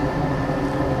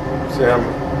 Sam,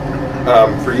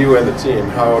 for you and the team,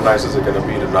 how nice is it going to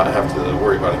be to not have to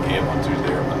worry about a game on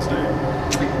Tuesday or Wednesday?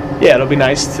 Yeah, it'll be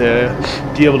nice to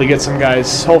be able to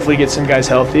hopefully get some guys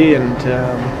healthy, and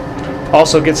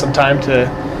also get some time to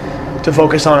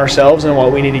focus on ourselves and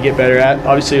what we need to get better at.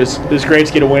 Obviously, it was great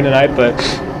to get a win tonight, but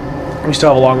we still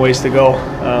have a long ways to go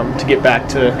to get back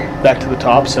to the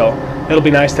top. So it'll be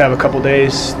nice to have a couple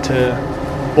days to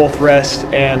both rest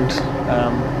and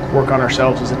work on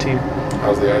ourselves as a team.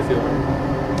 How's the eye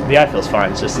feeling? The eye feels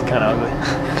fine. It's just kind of ugly.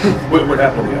 What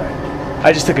happened to the eye?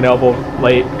 I just took an elbow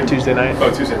late Tuesday night.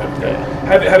 Oh, Tuesday night. Okay.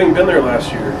 Yeah. Having been there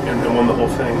last year and won the whole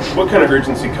thing, what kind of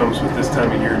urgency comes with this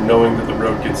time of year, knowing that the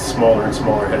road gets smaller and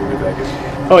smaller heading to Vegas?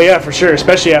 Oh yeah, for sure.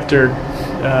 Especially after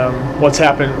what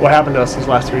happened to us these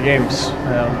last 3 games.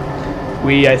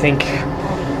 I think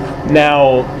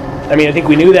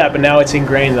we knew that, but now it's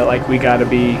ingrained that we got to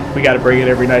bring it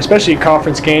every night, especially in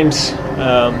conference games.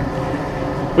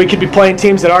 We could be playing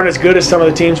teams that aren't as good as some of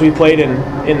the teams we played in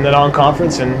the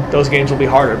non-conference, and those games will be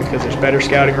harder because there's better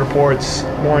scouting reports,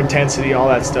 more intensity, all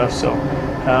that stuff. So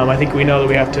I think we know that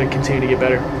we have to continue to get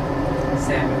better.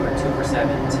 Sam, you were 2 for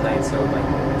 7 tonight, so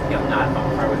not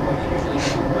on par with what you usually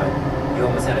do, but you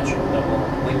almost had a triple-double.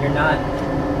 When you're not,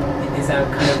 is that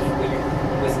kind of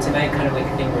was tonight kind of like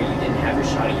a thing where you didn't have your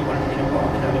shot and you wanted to get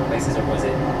involved in other places, or was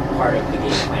it part of the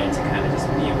game plan to kind of just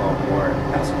be involved more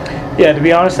elsewhere? Yeah, to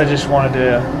be honest, I just wanted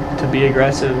to be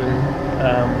aggressive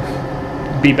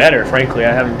and be better. Frankly,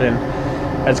 I haven't been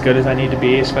as good as I need to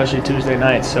be, especially Tuesday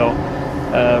night. So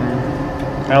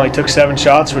I only took 7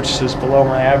 shots, which is below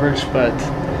my average. But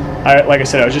like I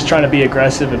said, I was just trying to be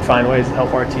aggressive and find ways to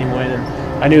help our team win. And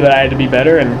I knew that I had to be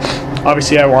better. And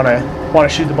obviously, I want to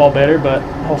shoot the ball better. But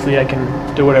hopefully, I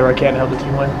can do whatever I can to help the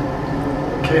team win.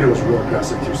 Cato was real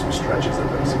aggressive through some stretches.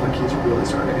 It seemed like he's really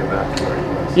starting to get back to where he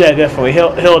was. Yeah, definitely.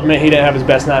 He'll admit he didn't have his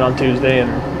best night on Tuesday,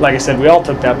 and like I said, we all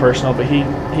took that personal, but he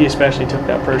especially took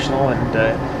that personal, and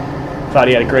thought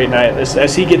he had a great night.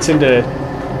 As he gets into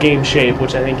game shape,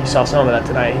 which I think you saw some of that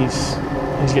tonight, he's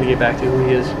going to get back to who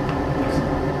he is. So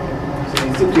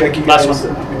it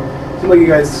seems like you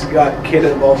guys got Kid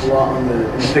involved a lot in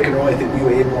the pick and roll. I think you,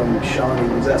 Abel, and Shawnee.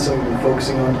 Was that something you've been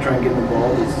focusing on to try and get him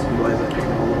involved? Is utilize that pick and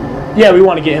roll a little more? Yeah, we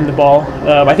want to get him the ball.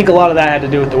 I think a lot of that had to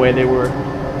do with the way they were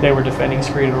defending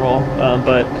screen and roll.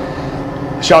 But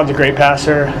Sean's a great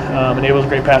passer, and Abel's a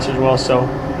great passer as well. So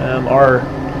our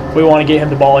we want to get him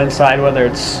the ball inside, whether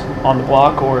it's on the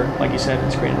block or, like you said,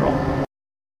 in screen and roll.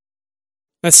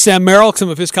 That's Sam Merrill, some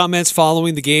of his comments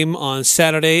following the game on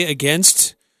Saturday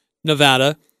against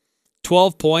Nevada.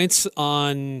 12 points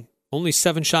on only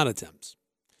 7 shot attempts.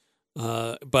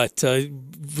 But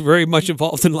very much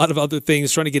involved in a lot of other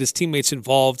things, trying to get his teammates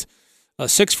involved.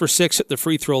 6 for 6 at the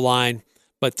free throw line,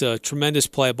 but tremendous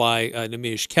play by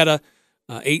Nemish Keta.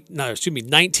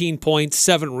 19 points,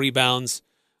 7 rebounds,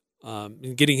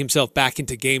 and getting himself back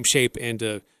into game shape,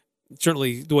 and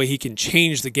certainly the way he can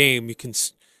change the game.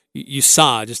 You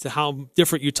saw just how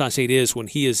different Utah State is when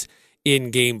he is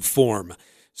in game form.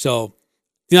 So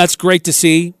that's great to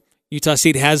see. Utah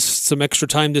State has some extra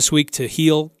time this week to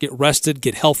heal, get rested,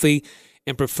 get healthy,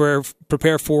 and prepare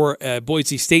for a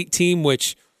Boise State team,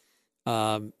 which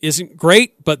isn't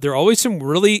great, but there are always some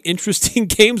really interesting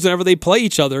games whenever they play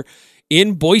each other,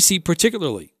 in Boise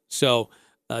particularly. So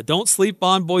don't sleep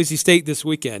on Boise State this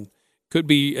weekend. Could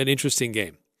be an interesting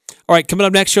game. All right, coming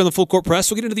up next here on the Full Court Press,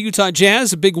 we'll get into the Utah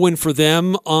Jazz. A big win for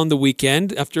them on the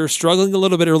weekend after struggling a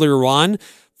little bit earlier on,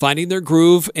 finding their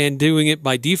groove and doing it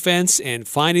by defense and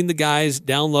finding the guys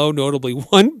down low, notably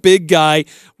one big guy,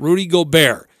 Rudy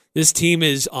Gobert. This team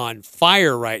is on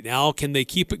fire right now. Can they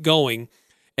keep it going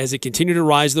as they continue to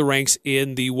rise the ranks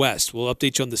in the West? We'll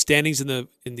update you on the standings in the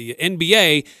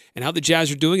NBA and how the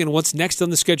Jazz are doing and what's next on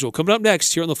the schedule. Coming up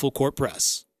next here on the Full Court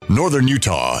Press. Northern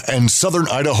Utah and Southern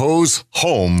Idaho's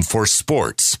home for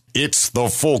sports. It's the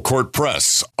Full Court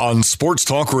Press on Sports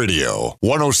Talk Radio,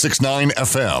 106.9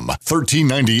 FM,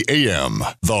 1390 AM.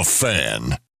 The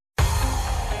Fan.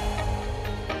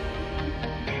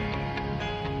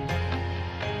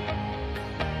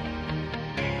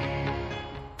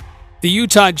 The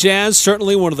Utah Jazz,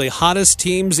 certainly one of the hottest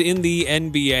teams in the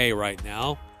NBA right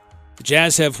now. The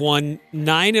Jazz have won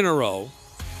 9 in a row.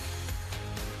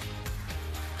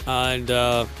 And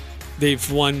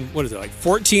they've won,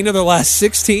 14 of their last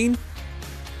 16?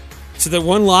 So the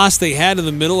one loss they had in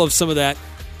the middle of some of that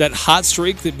hot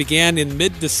streak that began in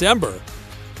mid-December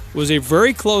was a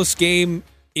very close game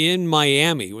in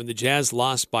Miami when the Jazz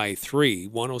lost by 3,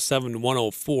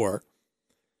 107-104.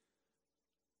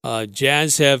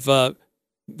 Jazz have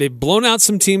they've blown out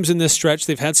some teams in this stretch.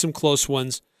 They've had some close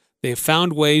ones. They've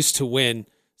found ways to win.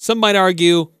 Some might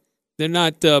argue they're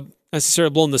not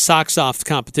necessarily blowing the socks off the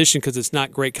competition because it's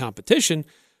not great competition.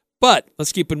 But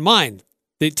let's keep in mind,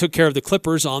 they took care of the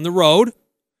Clippers on the road.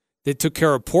 They took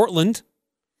care of Portland.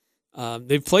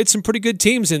 They've played some pretty good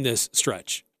teams in this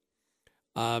stretch.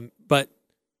 But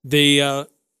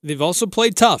they've also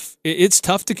played tough. It's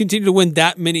tough to continue to win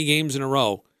that many games in a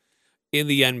row in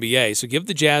the NBA. So give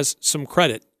the Jazz some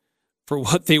credit for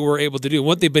what they were able to do.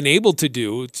 What they've been able to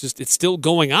do, it's still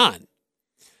going on.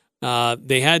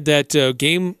 They had that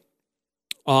game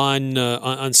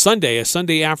on Sunday, a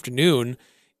Sunday afternoon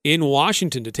in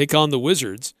Washington to take on the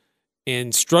Wizards,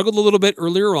 and struggled a little bit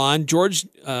earlier on. George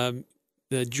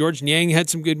Niang had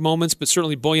some good moments, but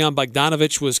certainly Bojan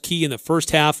Bogdanovic was key in the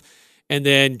first half. And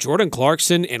then Jordan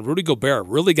Clarkson and Rudy Gobert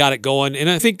really got it going. And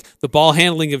I think the ball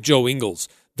handling of Joe Ingles,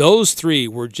 those three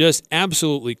were just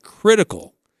absolutely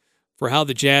critical for how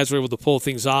the Jazz were able to pull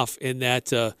things off in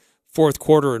that fourth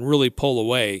quarter and really pull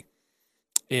away.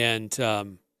 And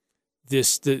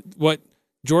what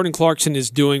Jordan Clarkson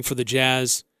is doing for the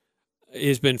Jazz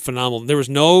has been phenomenal. There was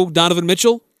no Donovan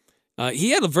Mitchell.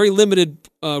 He had a very limited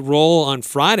role on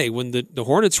Friday when the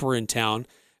Hornets were in town.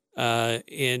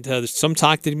 And there's some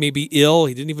talk that he may be ill.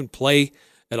 He didn't even play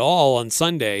at all on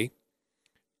Sunday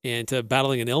and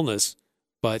battling an illness.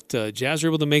 But Jazz were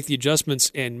able to make the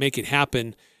adjustments and make it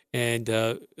happen. And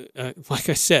like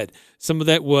I said, some of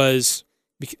that was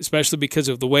especially because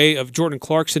of the way of Jordan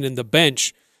Clarkson and the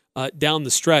bench down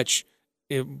the stretch,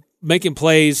 making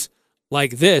plays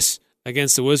like this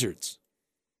against the Wizards.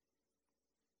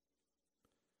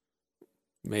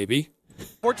 Maybe.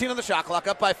 14 on the shot clock,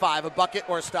 up by 5. A bucket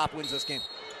or a stop wins this game.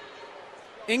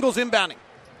 Ingles inbounding.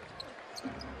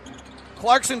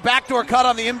 Clarkson backdoor cut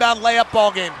on the inbound layup,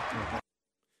 ball game.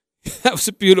 That was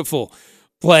a beautiful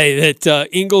play that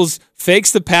Ingles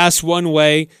fakes the pass one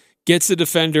way, gets the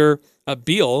defender,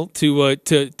 Beal, to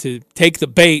take the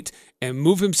bait and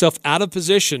move himself out of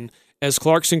position as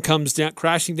Clarkson comes down,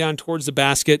 crashing down towards the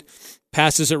basket,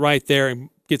 passes it right there and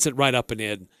gets it right up and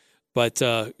in. But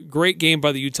great game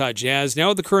by the Utah Jazz.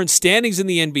 Now the current standings in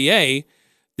the NBA,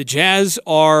 the Jazz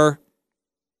are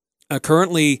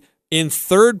currently in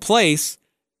third place,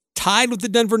 tied with the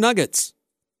Denver Nuggets.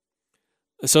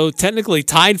 So technically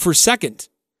tied for second.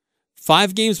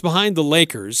 5 games behind the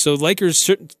Lakers. So Lakers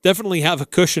definitely have a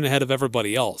cushion ahead of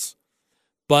everybody else.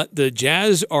 But the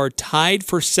Jazz are tied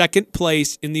for second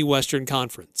place in the Western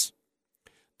Conference.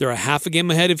 They're a half a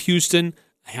game ahead of Houston,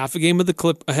 half a game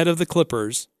ahead of the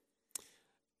Clippers.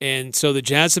 And so the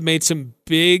Jazz have made some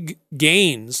big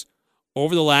gains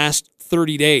over the last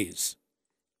 30 days.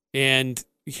 And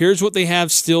here's what they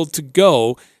have still to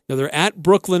go. Now, they're at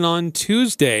Brooklyn on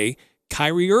Tuesday.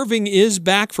 Kyrie Irving is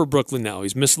back for Brooklyn now.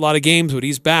 He's missed a lot of games, but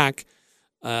he's back.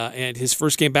 And his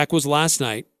first game back was last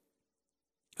night,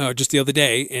 just the other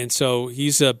day. And so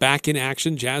he's back in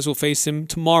action. Jazz will face him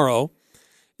tomorrow.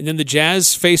 And then the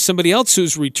Jazz face somebody else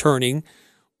who's returning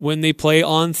when they play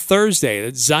on Thursday.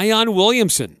 That's Zion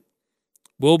Williamson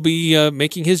will be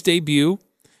making his debut,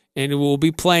 and will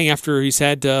be playing after he's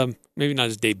had, maybe not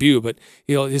his debut, but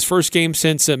his first game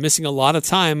since missing a lot of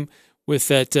time with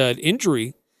that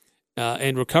injury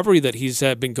and recovery that he's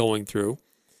been going through.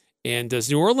 And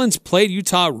as New Orleans played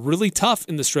Utah really tough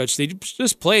in the stretch, they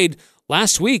just played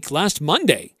last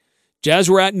Monday.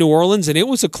 Jazz were at New Orleans, and it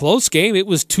was a close game. It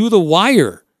was to the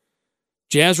wire.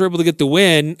 Jazz were able to get the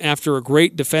win after a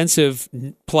great defensive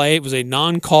play. It was a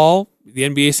non-call. The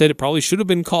NBA said it probably should have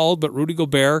been called, but Rudy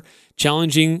Gobert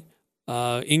challenging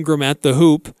Ingram at the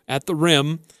hoop, at the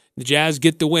rim. The Jazz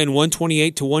get the win,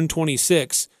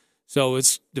 128-126. So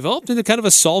it's developed into kind of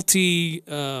a salty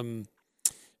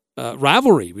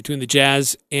rivalry between the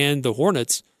Jazz and the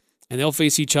Hornets, and they'll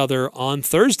face each other on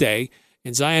Thursday,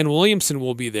 and Zion Williamson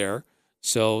will be there.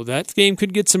 So that game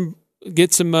could get some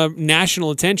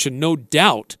national attention, no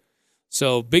doubt.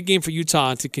 So big game for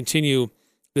Utah to continue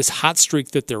this hot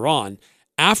streak that they're on.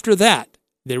 After that,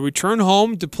 they return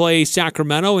home to play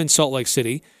Sacramento in Salt Lake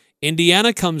City.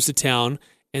 Indiana comes to town,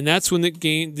 and that's when the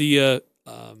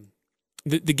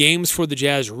games for the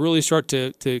Jazz really start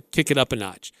to kick it up a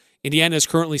notch. Indiana is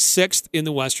currently 6th in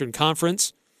the Western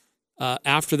Conference.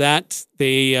 After that,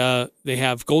 they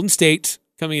have Golden State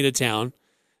coming into town,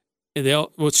 and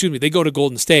they go to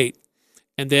Golden State,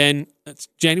 and then it's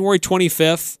January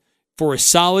 25th for a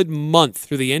solid month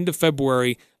through the end of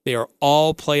February. They are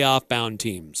all playoff-bound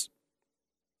teams.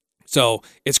 So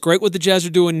it's great what the Jazz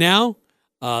are doing now.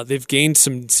 They've gained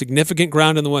some significant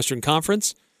ground in the Western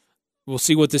Conference. We'll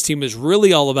see what this team is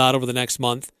really all about over the next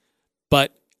month.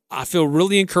 But I feel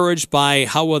really encouraged by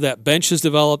how well that bench has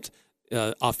developed,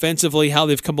 offensively, how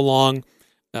they've come along,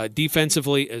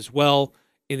 defensively as well,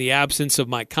 in the absence of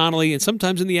Mike Conley and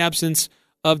sometimes in the absence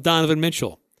of Donovan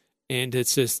Mitchell. And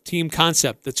it's this team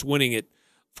concept that's winning it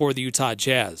for the Utah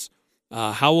Jazz.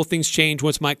 How will things change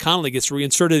once Mike Conley gets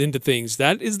reinserted into things?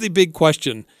 That is the big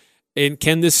question. And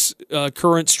can this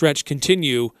current stretch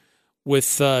continue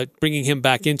with bringing him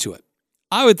back into it?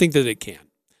 I would think that it can,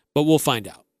 but we'll find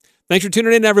out. Thanks for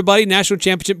tuning in, everybody. National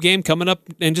Championship game coming up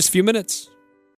in just a few minutes.